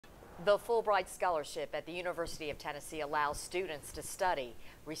The Fulbright Scholarship at the University of Tennessee allows students to study,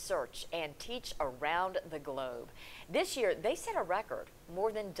 research, and teach around the globe. This year, they set a record,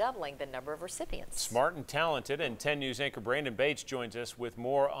 more than doubling the number of recipients. Smart and talented, and 10 News anchor Brandon Bates joins us with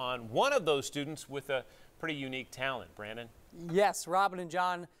more on one of those students with a pretty unique talent. Brandon? Yes, Robin and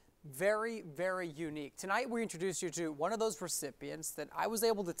John, very, very unique. Tonight, we introduce you to one of those recipients that I was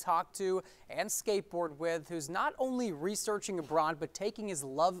able to talk to and skateboard with, who's not only researching abroad, but taking his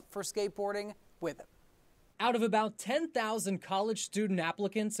love for skateboarding with him. Out of about 10,000 college student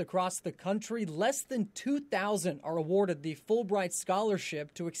applicants across the country, less than 2,000 are awarded the Fulbright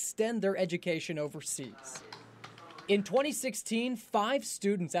Scholarship to extend their education overseas. In 2016, 5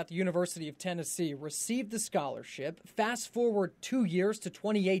 students at the University of Tennessee received the scholarship. Fast forward 2 years to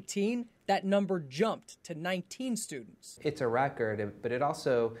 2018, that number jumped to 19 students. It's a record, but it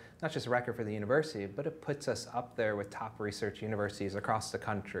also, not just a record for the university, but it puts us up there with top research universities across the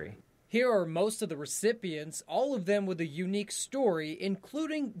country. Here are most of the recipients, all of them with a unique story,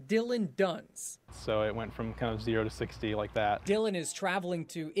 including Dillon Dunn's. So it went from kind of 0 to 60 like that. Dillon is traveling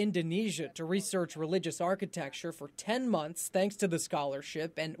to Indonesia to research religious architecture for 10 months thanks to the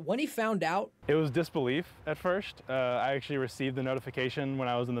scholarship, and when he found out, it was disbelief at first. I actually received the notification when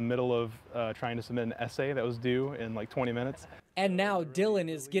I was in the middle of trying to submit an essay that was due in like 20 minutes. And now Dillon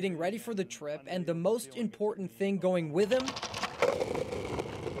is getting ready for the trip, and the most important thing going with him,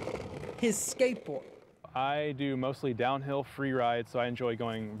 his skateboard. I do mostly downhill free rides, so I enjoy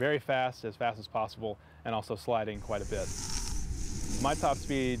going very fast as possible, and also sliding quite a bit. My top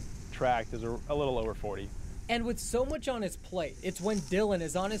speed tracked is a little over 40. And with so much on his plate, it's when Dillon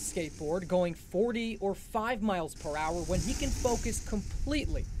is on his skateboard going 40 or 5 miles per hour when he can focus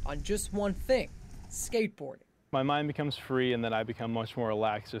completely on just one thing, skateboarding. My mind becomes free, and then I become much more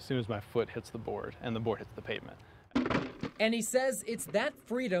relaxed as soon as my foot hits the board and the board hits the pavement. And he says it's that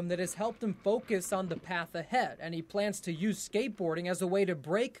freedom that has helped him focus on the path ahead, and he plans to use skateboarding as a way to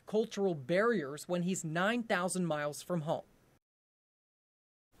break cultural barriers when he's 9,000 miles from home.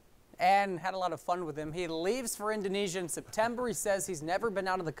 And had a lot of fun with him. He leaves for Indonesia in September. He says he's never been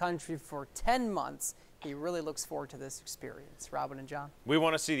out of the country for 10 months. He really looks forward to this experience. Robin and John. We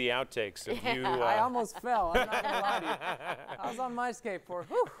want to see the outtakes of you. I almost fell. I'm not going to lie to you. I was on my skateboard.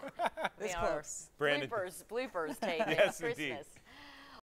 Whew. This close. Bloopers take Yes, Christmas. indeed.